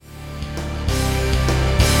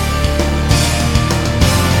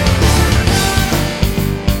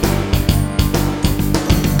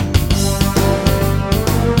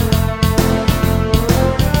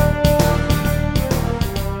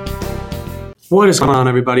What is going on,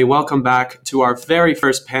 everybody? Welcome back to our very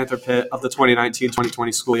first Panther Pit of the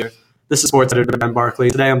 2019-2020 school year. This is sports editor Ben Barkley.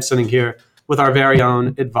 Today I'm sitting here with our very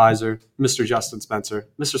own advisor, Mr. Justin Spencer.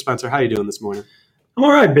 Mr. Spencer, how are you doing this morning? I'm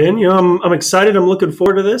all right, Ben. I'm excited. I'm looking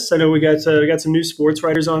forward to this. I know we got some new sports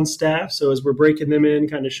writers on staff, so as we're breaking them in,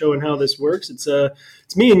 kind of showing how this works, it's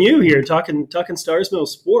me and you here talking Stars Mill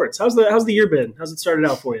sports. How's the year been? How's it started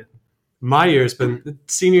out for you? My year's been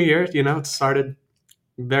senior year. It started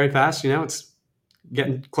very fast. It's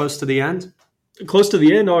getting close to the end. Close to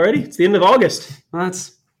the end already? It's the end of August. Well,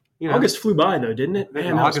 that's August flew by though, didn't it?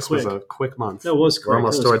 Man, August was a quick month. That was quick. We're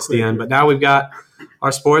almost towards the end, but now we've got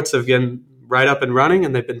our sports have getting right up and running,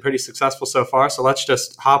 and they've been pretty successful so far. So let's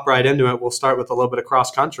just hop right into it. We'll start with a little bit of cross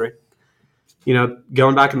country.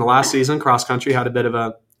 Going back in the last season, cross country had a bit of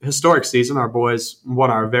a historic season. Our boys won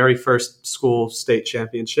our very first school state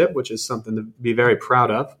championship, which is something to be very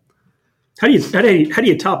proud of. How do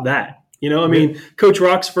you top that? Coach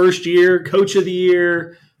Rock's first year, coach of the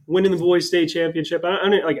year, winning the boys state championship.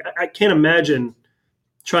 I can't imagine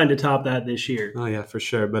trying to top that this year. Oh yeah, for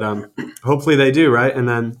sure. But hopefully they do, right? And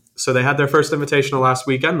then so they had their first invitational last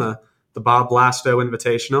weekend, the Bob Blasto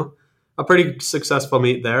Invitational. A pretty successful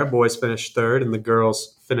meet there. Boys finished third and the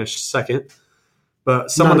girls finished second.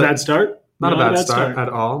 But Not a bad start at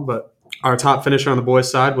all. But our top finisher on the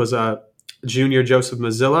boys' side was junior Joseph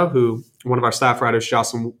Mazzillo, who one of our staff writers,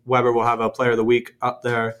 Jocelyn Weber, will have a player of the week up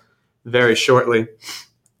there very shortly.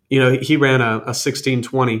 He ran a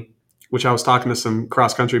 16:20, which I was talking to some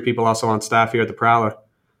cross-country people also on staff here at the Prowler,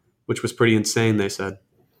 which was pretty insane, they said.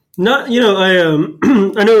 I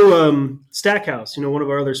know Stackhouse, one of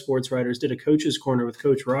our other sports writers, did a coach's corner with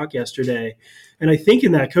Coach Rock yesterday. And I think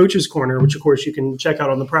in that coach's corner, which of course you can check out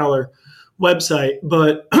on the Prowler website,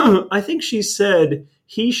 but I think she said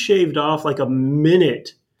he shaved off like a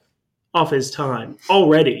minute off his time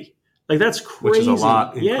already. Like that's crazy. Which is a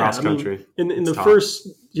lot in cross country. In the first,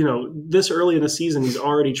 this early in the season, he's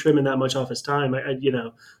already trimming that much off his time. It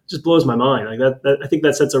just blows my mind. Like that I think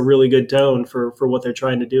that sets a really good tone for what they're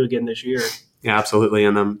trying to do again this year. Yeah, absolutely.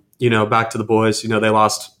 And back to the boys. They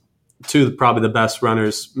lost two probably the best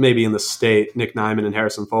runners maybe in the state, Nick Nyman and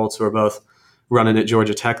Harrison Foltz, who are both running at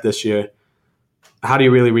Georgia Tech this year. How do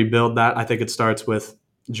you really rebuild that? I think it starts with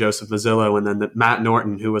Joseph Mazzillo and then Matt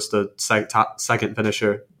Norton, who was the second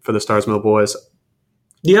finisher for the Stars Mill boys.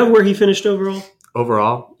 Do you have where he finished overall?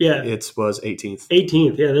 Overall? Yeah. It was 18th.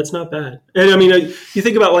 18th, yeah, that's not bad. And you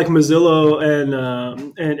think about like Mazzillo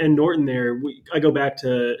and Norton there. I go back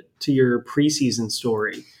to your preseason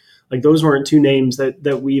story. Like those weren't two names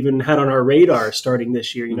that we even had on our radar starting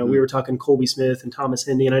this year. We were talking Colby Smith and Thomas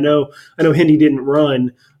Hindy, and I know Hindy didn't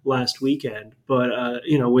run last weekend, but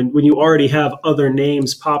when you already have other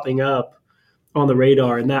names popping up on the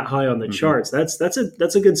radar and that high on the charts, that's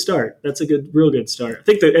a good start. That's a real good start. I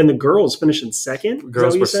think and the girls finishing second.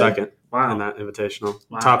 Girls were second. Wow. In that invitational.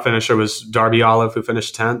 Wow. Top finisher was Darby Olive, who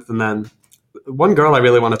finished 10th, and then one girl I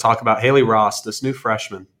really want to talk about, Haley Ross, this new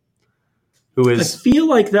freshman. I feel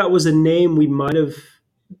like that was a name we might have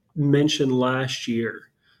mentioned last year.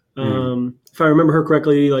 If I remember her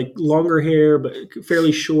correctly, like longer hair, but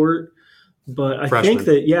fairly short. But I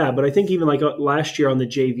think even like last year on the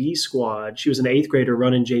JV squad, she was an 8th grader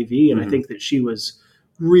running JV, and I think that she was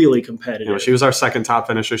really competitive. She was our second top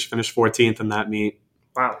finisher. She finished 14th in that meet.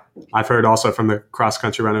 Wow. I've heard also from the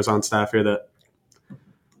cross-country runners on staff here that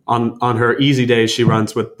on her easy days, she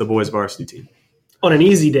runs with the boys varsity team. On an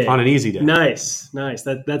easy day. Nice.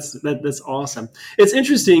 That's awesome. It's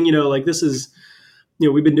interesting, this is,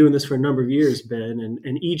 we've been doing this for a number of years, Ben,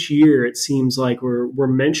 and each year it seems like we're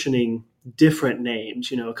mentioning different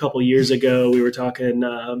names. A couple years ago, we were talking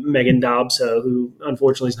Megan Dobso, who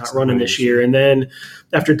unfortunately is not running this year. And then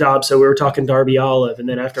after Dobso, we were talking Darby Olive. And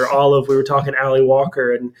then after Olive, we were talking Allie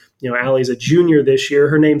Walker. And, Allie's a junior this year.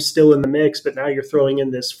 Her name's still in the mix, but now you're throwing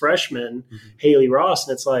in this freshman, Haley Ross.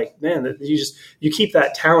 And it's like, man, you keep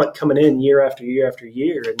that talent coming in year after year after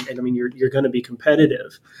year. And you're going to be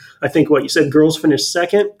competitive. I think what you said, girls finished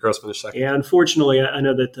second. Yeah, unfortunately, I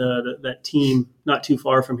know that that team not too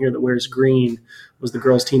far from here that wears green was the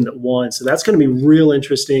girls' team that won. So that's going to be real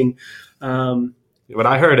interesting. What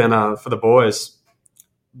I heard for the boys,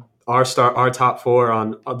 our top four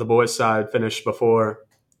on the boys' side finished before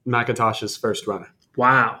McIntosh's first runner.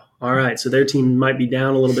 Wow. All right. So their team might be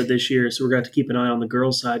down a little bit this year. So we're going to have to keep an eye on the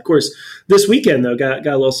girls' side. Of course, this weekend, though, got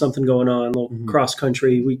a little something going on, a little cross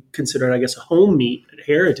country. We consider it, I guess, a home meet at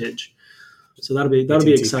Heritage. So that'll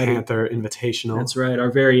be exciting. Panther Invitational. That's right,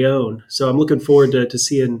 our very own. So I'm looking forward to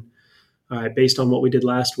seeing, based on what we did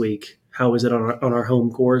last week, how was it on our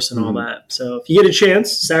home course and all that. So if you get a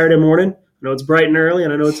chance, Saturday morning, I know it's bright and early,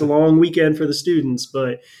 and I know it's a long weekend for the students,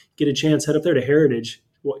 but get a chance, head up there to Heritage,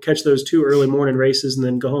 catch those 2 early morning races, and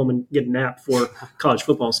then go home and get a nap before college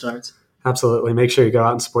football starts. Absolutely. Make sure you go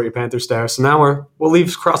out and support your Panthers there. So now we'll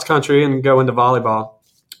leave cross country and go into volleyball.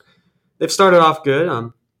 They've started off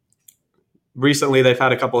good. Recently, they've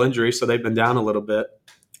had a couple injuries, so they've been down a little bit.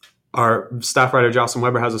 Our staff writer, Jocelyn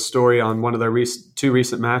Weber, has a story on one of their 2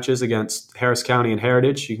 recent matches against Harris County and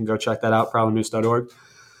Heritage. You can go check that out, prowlernews.org.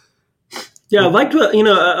 Yeah,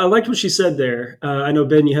 I liked what she said there. I know,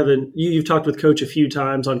 Ben, you've talked with Coach a few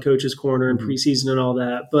times on Coach's Corner and preseason and all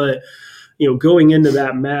that, but going into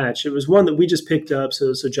that match, it was one that we just picked up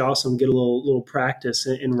so Jocelyn get a little practice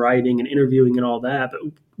in writing and interviewing and all that.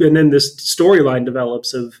 And then this storyline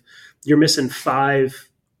develops of you're missing 5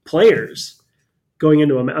 players going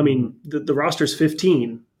into them. I mean, the roster's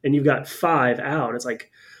 15 and you've got 5 out. It's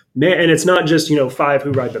like, man, and it's not just, 5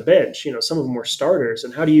 who ride the bench, some of them were starters.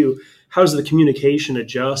 And how does the communication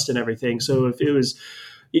adjust and everything? So if it was,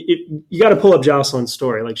 you got to pull up Jocelyn's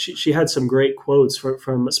story. Like she had some great quotes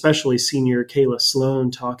from especially senior Kayla Sloan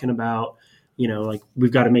talking about, like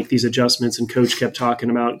we've got to make these adjustments, and Coach kept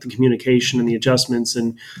talking about the communication and the adjustments,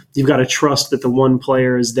 and you've got to trust that the one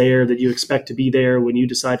player is there that you expect to be there when you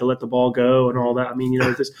decide to let the ball go and all that. I mean,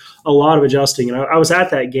 there's a lot of adjusting, and I was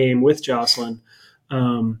at that game with Jocelyn,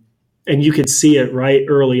 and you could see it right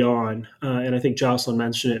early on. And I think Jocelyn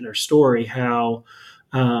mentioned it in her story, how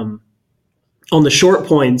on the short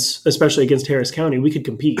points, especially against Harris County, we could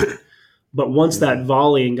compete. But once that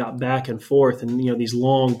volleying got back and forth and, these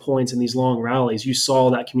long points and these long rallies, you saw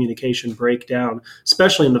that communication break down,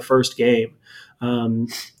 especially in the first game.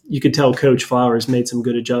 You could tell Coach Flowers made some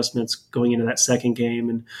good adjustments going into that second game.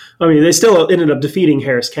 And, I mean, they still ended up defeating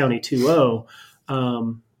Harris County 2-0.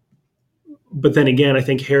 But then again, I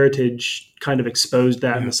think Heritage kind of exposed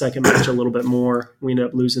that in the second match a little bit more. We ended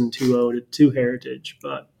up losing 2-0 to Heritage.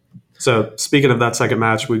 So speaking of that second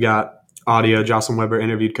match, we got audio. Jocelyn Weber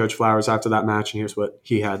interviewed Coach Flowers after that match, and here's what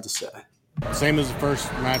he had to say. Same as the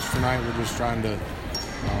first match tonight. We're just trying to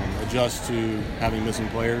adjust to having missing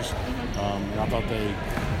players. And I thought they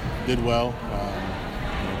did well.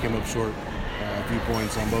 Came up short a few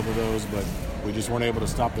points on both of those, but we just weren't able to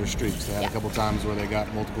stop their streaks. They had a couple times where they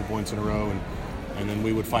got multiple points in a row, and then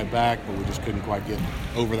we would fight back, but we just couldn't quite get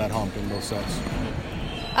over that hump in both sets.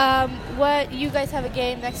 You guys have a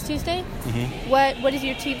game next Tuesday? Mm-hmm. What is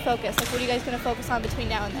your team focus? Like, what are you guys going to focus on between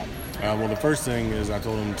now and then? Well, the first thing is I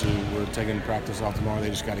told them we're taking practice off tomorrow. They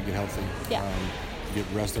just got to get healthy. Yeah.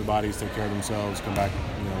 Rest their bodies, take care of themselves, come back,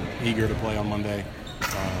 eager to play on Monday.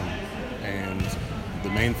 And the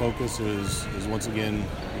main focus is once again,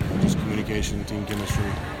 just communication, team chemistry,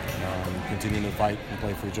 continuing to fight and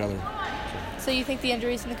play for each other. So you think the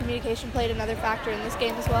injuries and the communication played another factor in this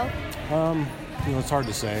game as well? It's hard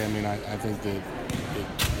to say. I mean, I think that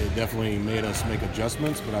it definitely made us make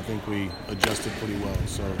adjustments, but I think we adjusted pretty well.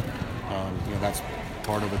 So, that's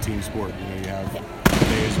part of a team sport. You have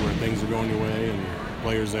days where things are going your way and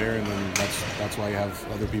players there, and then that's why you have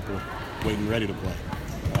other people waiting ready to play.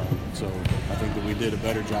 So I think that we did a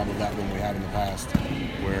better job of that than we had in the past,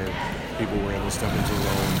 where people were able to step into the role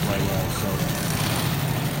and play well. So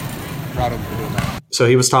proud of them for doing that. So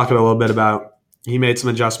he was talking a little bit about he made some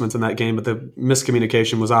adjustments in that game, but the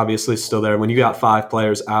miscommunication was obviously still there. When you got 5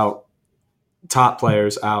 players out, top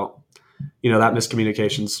players out, that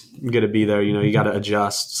miscommunication's going to be there. You got to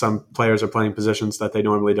adjust. Some players are playing positions that they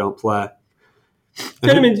normally don't play.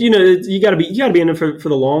 And I mean, you got to be in it for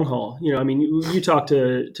the long haul. You talk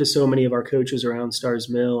to so many of our coaches around Stars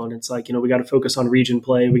Mill, and it's like, we got to focus on region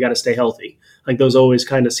play. We got to stay healthy. Like those always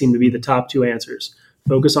kind of seem to be the top 2 answers.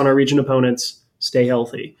 Focus on our region opponents, stay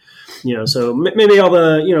healthy. So maybe all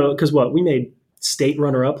the, because we made state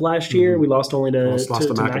runner-up last year. We lost only to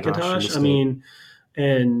McIntosh. I mean,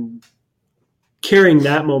 and carrying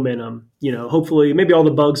that momentum, hopefully maybe all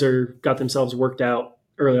the bugs got themselves worked out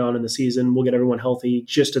early on in the season. We'll get everyone healthy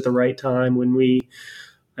just at the right time when we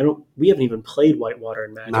haven't even played Whitewater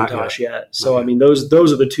and McIntosh yet. So, I mean, those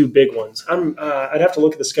are the 2 big ones. I'd have to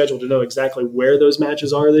look at the schedule to know exactly where those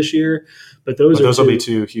matches are this year, but those will be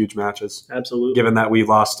 2 huge matches. Absolutely. Given that we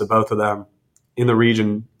lost to both of them in the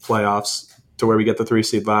region playoffs to where we get the 3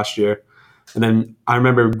 seed last year. And then I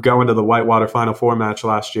remember going to the Whitewater Final Four match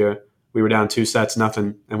last year. We were down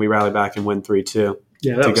 2-0, and we rallied back and win 3-2 to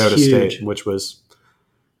go to huge. state, which was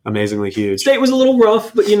amazingly huge. State was a little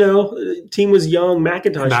rough, but team was young.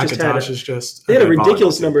 McIntosh they had a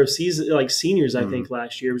ridiculous number of seniors. I think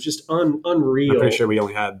last year it was just unreal. I'm pretty sure we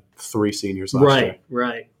only had 3 seniors last year.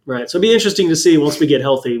 Right. So it'll be interesting to see once we get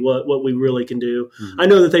healthy what we really can do. Mm-hmm. I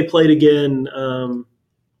know that they played again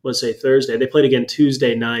let's say Thursday. They played again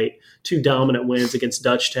Tuesday night, 2 dominant wins against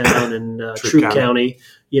Dutchtown and Troup County.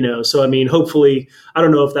 So I mean, hopefully, I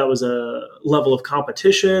don't know if that was a level of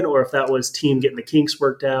competition or if that was team getting the kinks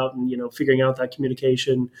worked out and figuring out that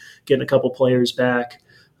communication, getting a couple players back.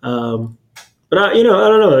 But I don't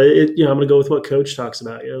know. I'm going to go with what Coach talks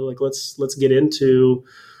about. Let's get into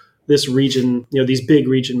this region, these big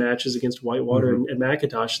region matches against Whitewater and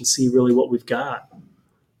McIntosh and see really what we've got.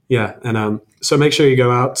 Yeah, and so make sure you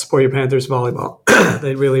go out, support your Panthers volleyball.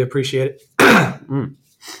 They'd really appreciate it.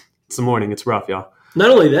 It's the morning. It's rough, y'all. Not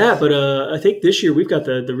only that, but I think this year we've got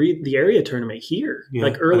the area tournament here,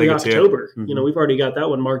 early October. Mm-hmm. We've already got that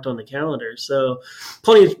one marked on the calendar. So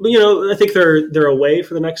plenty. I think they're away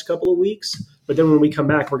for the next couple of weeks. But then when we come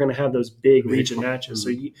back, we're going to have those big region matches.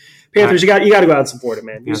 So Panthers, you got to go out and support it,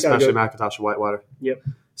 man. Especially McIntosh and Whitewater. Yep.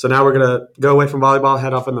 So now we're going to go away from volleyball,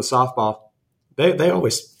 head off into softball. They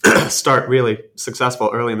always start really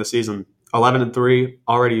successful early in the season. 11-3,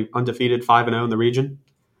 already undefeated, 5-0 in the region.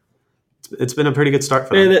 It's been a pretty good start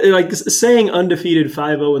for them. And saying undefeated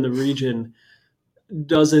 5-0 in the region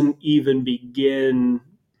doesn't even begin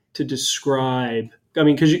to describe. I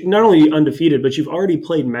mean, because not only undefeated, but you've already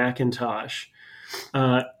played McIntosh.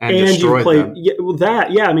 And you've played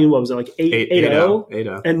them. I mean, what was it, like 8-0?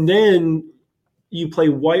 8-0. And then you play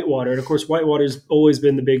Whitewater. And, of course, Whitewater's always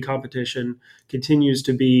been the big competition, continues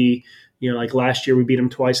to be, like last year we beat them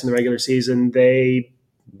twice in the regular season. They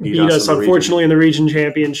beat us unfortunately, in the region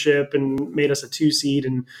championship and made us a 2 seed,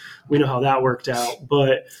 and we know how that worked out.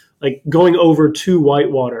 But, going over to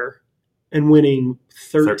Whitewater and winning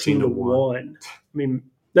 13-1. I mean,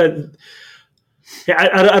 that –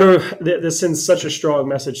 I don't know. This sends such a strong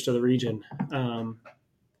message to the region. And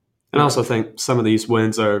I also think some of these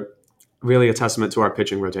wins are really a testament to our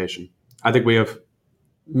pitching rotation. I think we have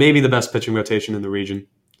maybe the best pitching rotation in the region.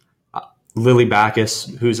 Lily Backus,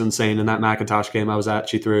 who's insane in that McIntosh game I was at,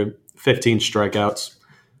 she threw 15 strikeouts.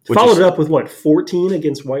 Followed it up with, 14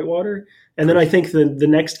 against Whitewater? And then I think the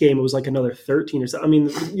next game it was another 13 or so. I mean,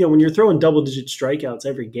 when you're throwing double-digit strikeouts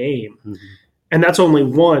every game, and that's only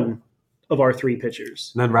one of our 3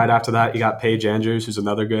 pitchers. And then right after that, you got Paige Andrews, who's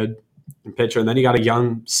another good pitcher. And then you got a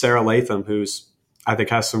young Sarah Latham, who's I think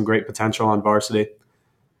has some great potential on varsity.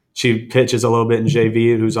 She pitches a little bit in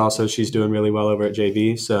JV, she's doing really well over at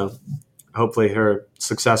JV. So hopefully her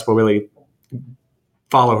success will really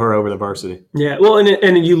follow her over the varsity. Yeah, well,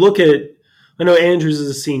 and you look at, I know Andrews is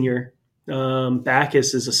a senior.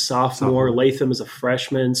 Backus is a sophomore. Latham is a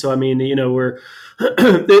freshman. So, I mean, we're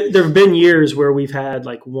there have been years where we've had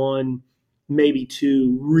one, maybe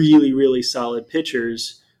 2 really, really solid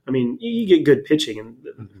pitchers. I mean, you get good pitching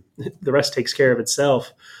and the rest takes care of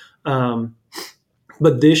itself.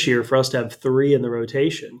 But this year, for us to have 3 in the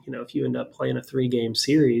rotation, if you end up playing a 3-game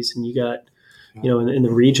series and you got, in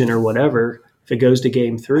the region or whatever, if it goes to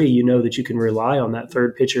game 3, that you can rely on that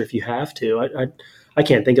third pitcher if you have to. I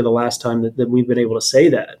can't think of the last time that we've been able to say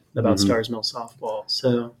that about Stars Mill softball.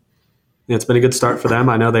 So yeah, it's been a good start for them.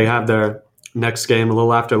 I know they have their next game a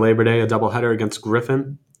little after Labor Day, a doubleheader against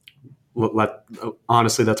Griffin.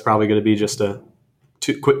 Honestly, that's probably going to be just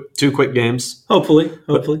two quick games. Hopefully.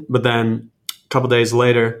 But then a couple days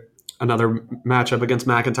later, another matchup against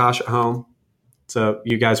McIntosh at home. So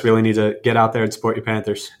you guys really need to get out there and support your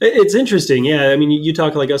Panthers. It's interesting, yeah. I mean, you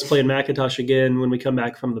talk us playing McIntosh again when we come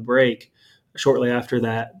back from the break shortly after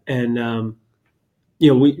that. And,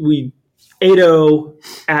 we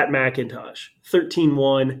 8-0 at McIntosh,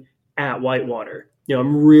 13-1 at Whitewater.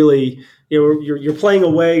 I'm really, you're playing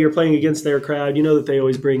away, you're playing against their crowd. That they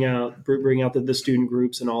always bring out the student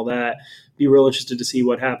groups and all that. Be real interested to see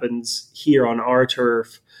what happens here on our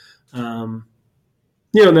turf.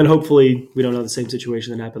 And then hopefully we don't have the same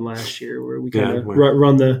situation that happened last year where we kind of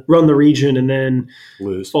run the region and then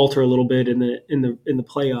falter a little bit in the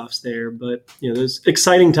playoffs there. But there's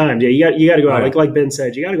exciting times. Yeah, you got to go out. Like Ben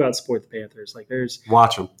said, you got to go out and support the Panthers.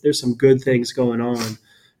 Watch them. There's some good things going on.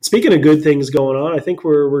 Speaking of good things going on, I think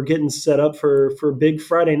we're getting set up for big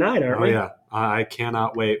Friday night, aren't we? Oh yeah, I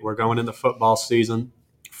cannot wait. We're going into football season.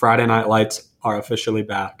 Friday night lights are officially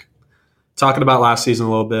back. Talking about last season a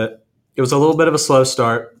little bit. It was a little bit of a slow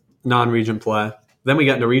start, non-region play. Then we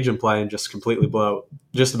got into region play and just completely blow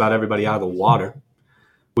just about everybody out of the water.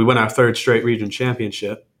 We win our 3rd straight region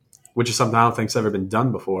championship, which is something I don't think's ever been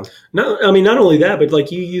done before. No, I mean, not only that,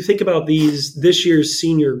 but you think about this year's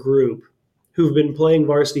senior group who've been playing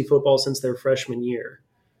varsity football since their freshman year.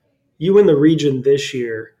 You win the region this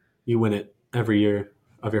year. You win it every year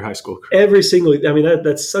of your high school career. Every single – I mean,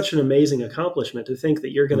 that's such an amazing accomplishment to think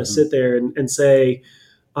that you're going to sit there and say –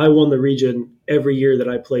 I won the region every year that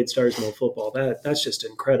I played Stars Mill football. That's just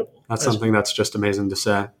incredible. That's something that's just amazing to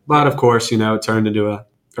say. But of course, it turned into a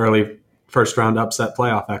early first round upset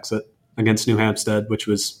playoff exit against New Hampstead, which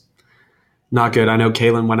was not good. I know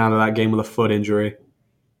Kalen went out of that game with a foot injury.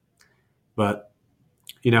 But,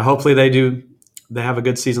 hopefully they have a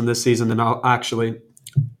good season this season. And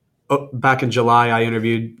back in July, I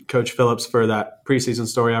interviewed Coach Phillips for that preseason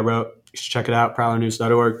story I wrote. You should check it out,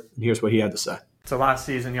 prowlernews.org. And here's what he had to say. So last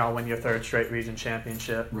season, y'all win your third straight region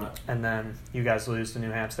championship. Right. And then you guys lose to New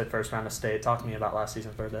Hampstead first round of state. Talk to me about last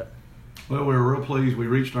season for a bit. Well, we were real pleased. We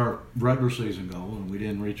reached our regular season goal, and we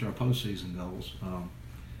didn't reach our postseason goals.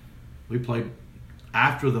 We played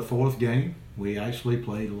after the fourth game. We actually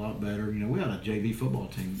played a lot better. We had a JV football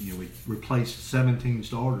team. We replaced 17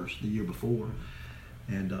 starters the year before,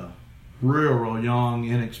 and real young,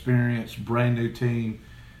 inexperienced, brand new team.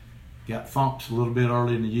 Got funked a little bit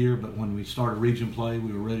early in the year, but when we started region play,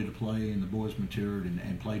 we were ready to play, and the boys matured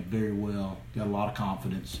and played very well. Got a lot of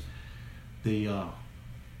confidence. The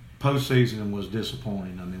postseason was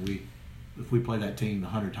disappointing. I mean, if we play that team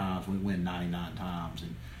 100 times, we win 99 times.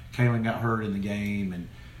 And Kalen got hurt in the game, and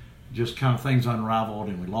just kind of things unraveled,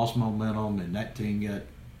 and we lost momentum, and that team got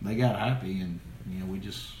happy, and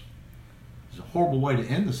it's a horrible way to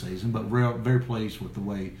end the season, but very pleased with the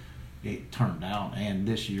way it turned out. And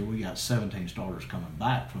this year we got 17 starters coming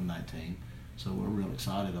back from that team, so we're real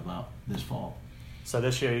excited about this fall. So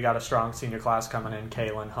this year you got a strong senior class coming in: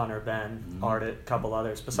 Kalen, Hunter, Ben, Ardit, a couple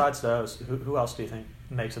others. Besides those, who else do you think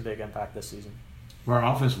makes a big impact this season? Well,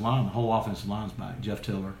 our offensive line, the whole offensive line's back. Jeff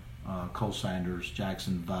Tiller, Cole Sanders,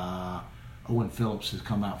 Jackson Vi, Owen Phillips has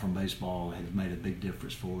come out from baseball, has made a big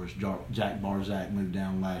difference for us. Jack Barzak moved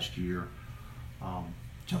down last year.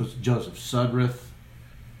 Joseph Sudrith,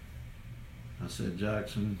 I said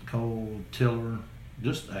Jackson, Cole, Tiller,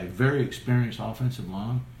 just a very experienced offensive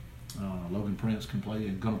line. Logan Prince can play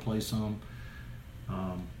and going to play some.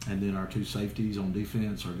 And then our two safeties on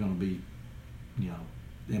defense are going to be,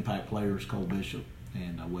 impact players, Cole Bishop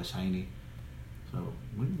and Wes Haney. So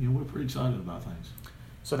we're pretty excited about things.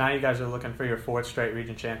 So now you guys are looking for your fourth straight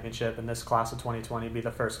region championship, and this class of 2020 be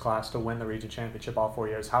the first class to win the region championship all 4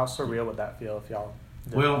 years. How surreal would that feel if y'all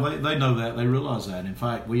did Well, that? they know that. They realize that. In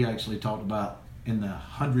fact, we actually talked about in the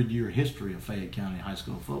 100-year history of Fayette County high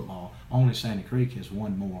school football, only Sandy Creek has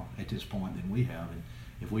won more at this point than we have. And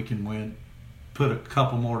if we can put a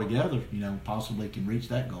couple more together, possibly can reach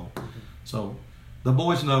that goal. So the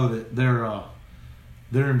boys know that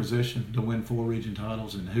they're in position to win 4 region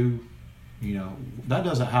titles, and that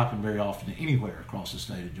doesn't happen very often anywhere across the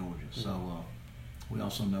state of Georgia. So we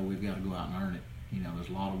also know we've got to go out and earn it. There's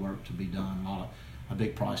a lot of work to be done, a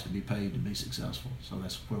big price to be paid to be successful. So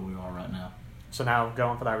that's where we are right now. So now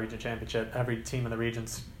going for that region championship, every team in the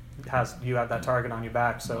regions have that target on your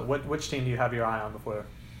back. So which team do you have your eye on before?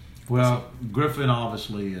 Well, Griffin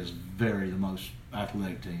obviously is the most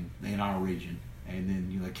athletic team in our region. And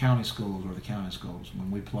then the county schools are the county schools.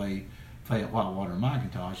 When we play Fayette, Whitewater, and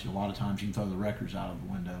McIntosh, a lot of times you can throw the records out of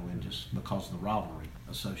the window, and just because of the rivalry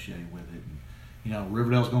associated with it. And,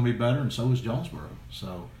 Riverdale's going to be better, and so is Jonesboro.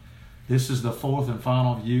 So this is the 4th and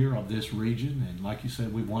final year of this region, and like you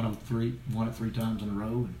said, we've won it 3 times in a row,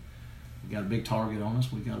 and we got a big target on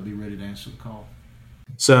us. We got to be ready to answer the call.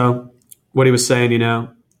 So what he was saying,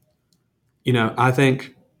 I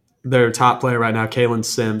think their top player right now, Kalen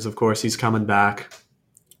Sims, of course, he's coming back.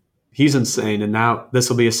 He's insane, and now this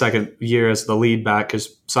will be his second year as the lead back,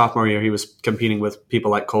 because sophomore year he was competing with people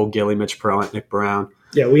like Cole Gilly, Mitch Perrott, Nick Brown.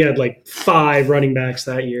 Yeah, we had like 5 running backs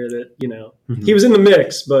that year that, he was in the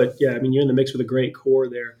mix, but yeah, you're in the mix with a great core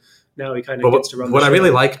there. Now he kind of gets to run the What show. I really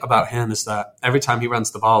like about him is that every time he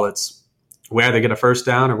runs the ball, it's we either get a first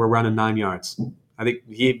down or we're running 9 yards. I think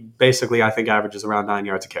he basically, averages around 9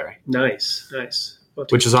 yards a carry. Nice.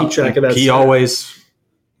 Which is keep track of that. He always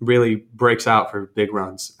really breaks out for big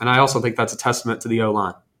runs. And I also think that's a testament to the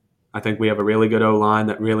O-line. I think we have a really good O-line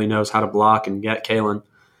that really knows how to block and get Kalen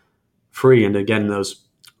free into getting those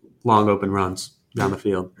long open runs down the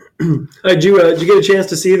field. Did you get a chance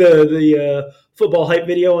to see the football hype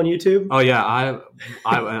video on YouTube? Oh yeah,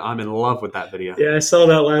 I'm in love with that video. Yeah, I saw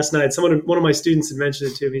that last night. One of my students had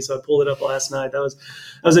mentioned it to me, so I pulled it up last night. That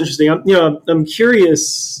was interesting. I'm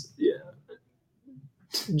curious.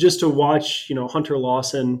 Just to watch, Hunter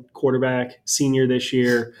Lawson, quarterback, senior this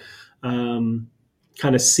year, kind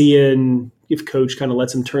of seeing, if coach kind of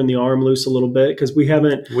lets him turn the arm loose a little bit, because we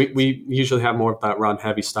haven't. We usually have more of that run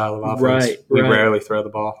heavy style of offense. Right. We rarely throw the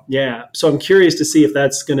ball. Yeah, so I'm curious to see if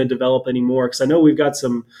that's going to develop anymore, because I know we've got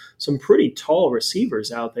some pretty tall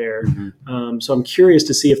receivers out there. Mm-hmm. So I'm curious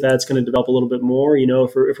to see if that's going to develop a little bit more.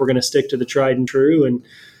 If we're going to stick to the tried and true and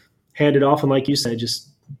hand it off, and like you said, just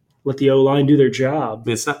let the O-line do their job. I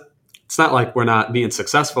mean, it's not like we're not being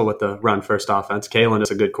successful with the run first offense. Kalen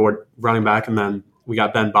is a good running back, and then we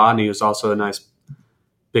got Ben Bodney, who's also a nice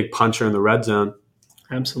big puncher in the red zone.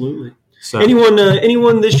 Absolutely. So,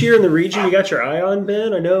 anyone this year in the region you got your eye on,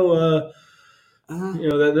 Ben? I know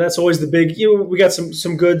that's always the big. We got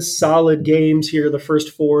some good solid games here. The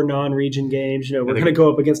first 4 non-region games. We're going to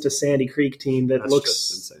go up against a Sandy Creek team that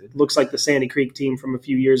looks like the Sandy Creek team from a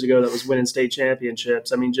few years ago that was winning state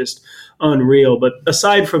championships. I mean, just unreal. But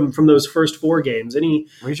aside from those first 4 games,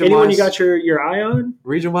 anyone you got your eye on?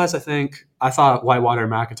 Region-wise, I thought Whitewater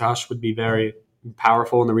and McIntosh would be very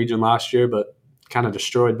powerful in the region last year, but kind of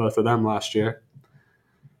destroyed both of them last year.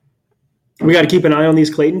 We got to keep an eye on these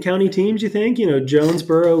Clayton County teams, you think?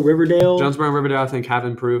 Jonesboro, Riverdale. Jonesboro and Riverdale, I think, have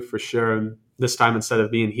improved for sure. And this time, instead of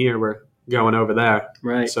being here, we're going over there.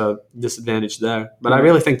 Right. So disadvantage there. But I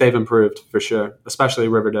really think they've improved for sure, especially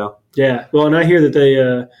Riverdale. Yeah. Well, and I hear that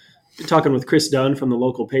they, talking with Chris Dunn from the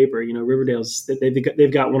local paper, Riverdale's,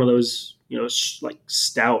 they've got one of those, like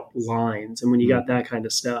stout lines. And when you got that kind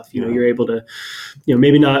of stuff, you're able to,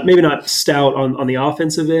 maybe not stout on the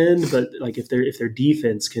offensive end, but like if their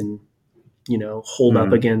defense can, hold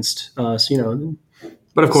up against us,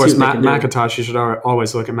 But of course, McIntosh, you should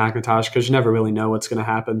always look at McIntosh because you never really know what's going to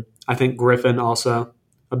happen. I think Griffin also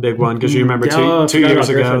a big one because you remember two years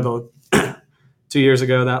ago, 2 years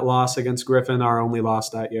ago, that loss against Griffin, our only loss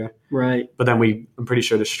that year. Right. But then I'm pretty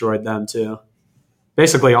sure destroyed them too.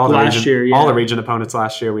 Basically all the region opponents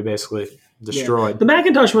last year we basically destroyed. The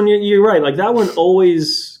McIntosh one, you're right. Like that one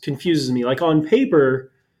always confuses me. Like on paper,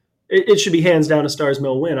 it should be hands down a Stars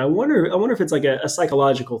Mill win. I wonder if it's like a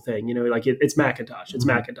psychological thing, like it's McIntosh, it's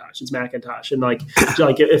McIntosh, it's McIntosh. And like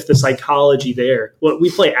if the psychology there, well, we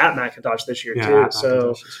play at McIntosh this year too.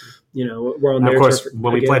 So, we're on their turf. Of course,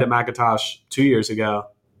 when we played at McIntosh 2 years ago,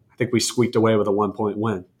 I think we squeaked away with a 1-point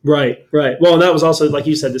win. Right. Well, and that was also, like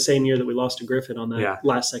you said, the same year that we lost to Griffin on that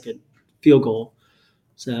last second field goal.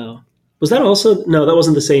 So was that also, no, that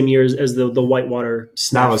wasn't the same year as the Whitewater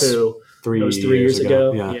snafu. That was 3 years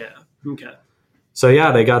ago. Yeah. Okay. So,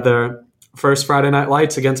 they got their first Friday Night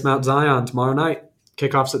Lights against Mount Zion tomorrow night.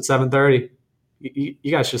 Kickoff's at 7:30. You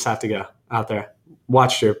guys just have to go out there.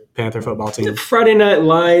 Watch your Panther football team. Friday Night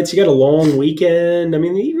Lights. You got a long weekend. I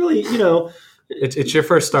mean, you really, It's your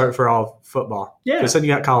first start for all football. Yeah. Because then you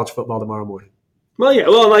got college football tomorrow morning. Well, yeah.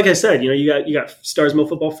 Well, like I said, you got Stars Mill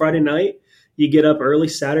football Friday night. You get up early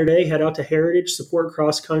Saturday, head out to Heritage, support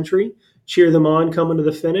cross country, cheer them on coming to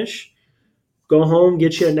the finish. Go home,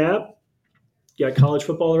 get you a nap. You got college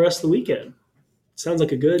football the rest of the weekend. Sounds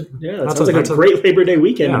like a good, sounds like a great Labor Day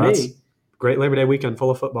weekend to me. Great Labor Day weekend full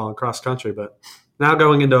of football and cross country. But now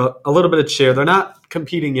going into a little bit of cheer. They're not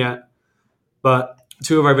competing yet, but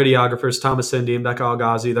 2 of our videographers, Thomas Cindy and Becca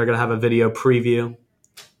Algazi, they're going to have a video preview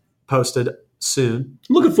posted soon.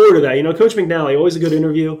 I'm looking forward to that. Coach McNally, always a good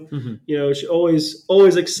interview. Mm-hmm. She's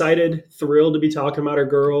always excited, thrilled to be talking about her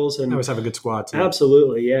girls. And they always have a good squad, too.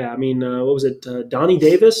 Absolutely, yeah. I mean, what was it? Donnie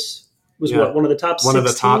Davis was one of the top 16? One of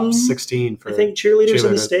the top 16 for I think cheerleaders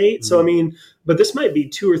in the state. Mm-hmm. So, I mean, but this might be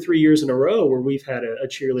 2 or 3 years in a row where we've had a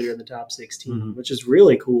cheerleader in the top 16, which is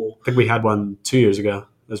really cool. I think we had one 2 years ago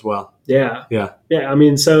as well. Yeah. I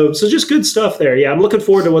mean, so just good stuff there. Yeah, I'm looking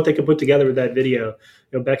forward to what they can put together with that video.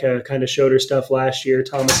 Becca kind of showed her stuff last year.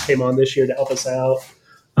 Thomas came on this year to help us out.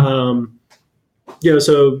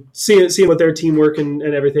 So seeing what their teamwork and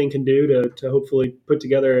everything can do to hopefully put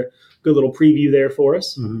together a good little preview there for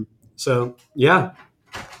us. Mm-hmm. So,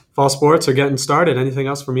 fall sports are getting started. Anything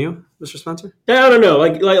else from you, Mr. Spencer? Yeah, I don't know.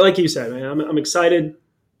 Like you said, man, I'm excited.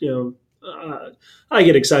 I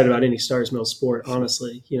get excited about any Stars Mill sport,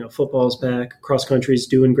 honestly. Football's back. Cross country's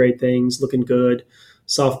doing great things, looking good.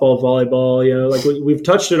 Softball, volleyball, we've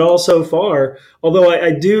touched it all so far. Although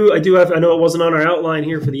I do have, I know it wasn't on our outline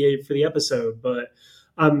here for the episode, but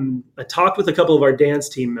I talked with a couple of our dance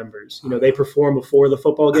team members. They perform before the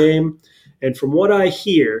football game. And from what I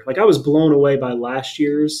hear, I was blown away by last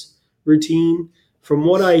year's routine. From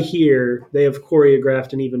what I hear, they have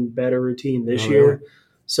choreographed an even better routine this year. Really?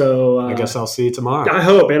 So I guess I'll see you tomorrow. I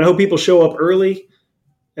hope, man. I hope people show up early.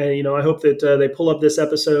 And, I hope that they pull up this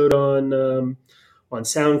episode on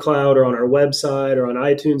SoundCloud or on our website or on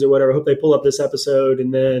iTunes or whatever. I hope they pull up this episode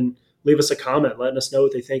and then leave us a comment letting us know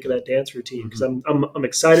what they think of that dance routine because I'm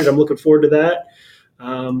excited. I'm looking forward to that.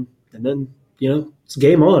 And then it's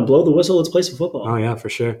game on. Blow the whistle. Let's play some football. Oh, yeah, for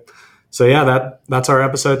sure. So, yeah, that's our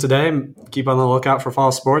episode today. Keep on the lookout for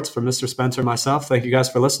fall sports. For Mr. Spencer and myself, thank you guys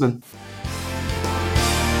for listening.